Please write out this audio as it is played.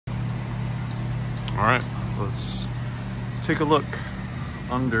All right, let's take a look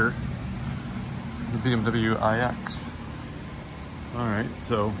under the BMW Ix. All right,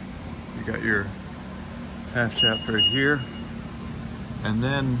 so you got your half shaft right here, and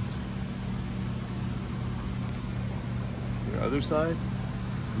then your other side,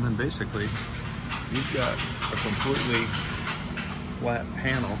 and then basically you've got a completely flat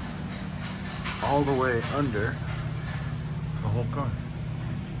panel all the way under the whole car.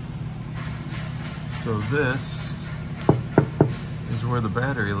 So this is where the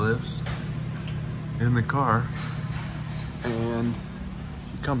battery lives in the car, and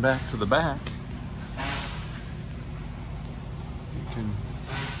if you come back to the back, you can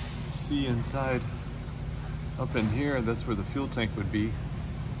see inside up in here. That's where the fuel tank would be,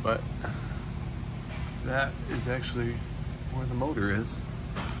 but that is actually where the motor is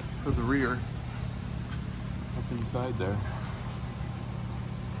for the rear, up inside there.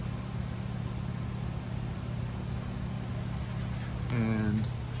 And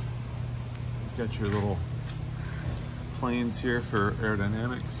you've got your little planes here for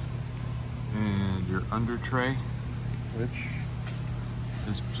aerodynamics, and your under tray, which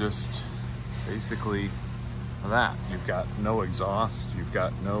is just basically that. You've got no exhaust, you've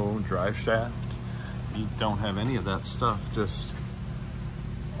got no drive shaft, you don't have any of that stuff, just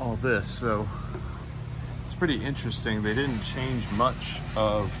all this. So it's pretty interesting. They didn't change much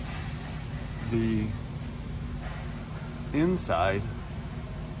of the inside,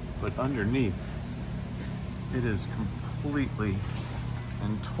 but underneath it is completely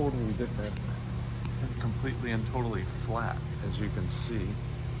and totally different, and completely and totally flat, as you can see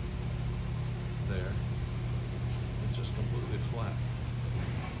there. It's just completely flat.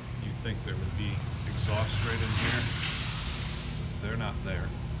 You'd think there would be exhaust right in here. They're not there.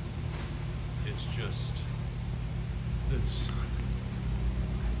 It's just this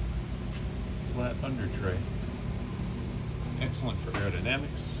flat under tray. Excellent for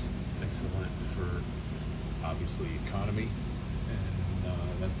aerodynamics, excellent for obviously economy,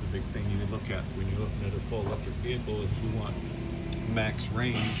 and that's the big thing you need to look at when you're looking at a full electric vehicle. If you want max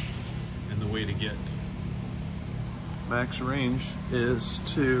range, and the way to get max range is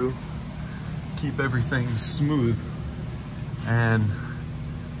to keep everything smooth, and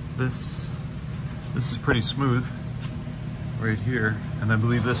this is pretty smooth right here, and I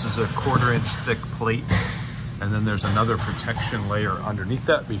believe this is a 1/4 inch thick plate. And then there's another protection layer underneath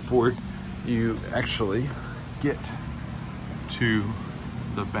that before you actually get to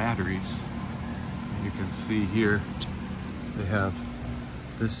the batteries. You can see here they have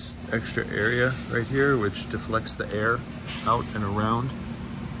this extra area right here which deflects the air out and around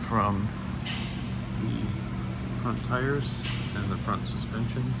from the front tires and the front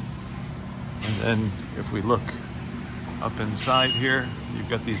suspension. And then if we look up inside here, you've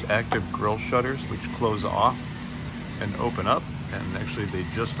got these active grille shutters which close off and open up, and actually they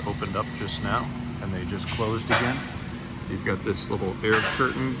just opened up just now and they just closed again. You've got this little air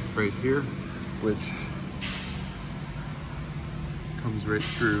curtain right here which comes right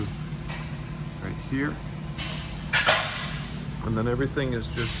through right here, and then everything is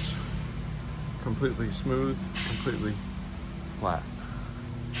just completely smooth, completely flat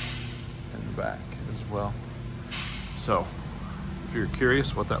in the back as well. So if you're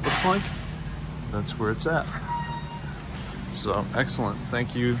curious what that looks like, that's where it's at. So excellent.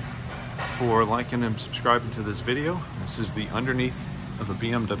 Thank you for liking and subscribing to this video. This is the underneath of a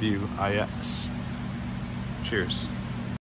BMW Ix. Cheers.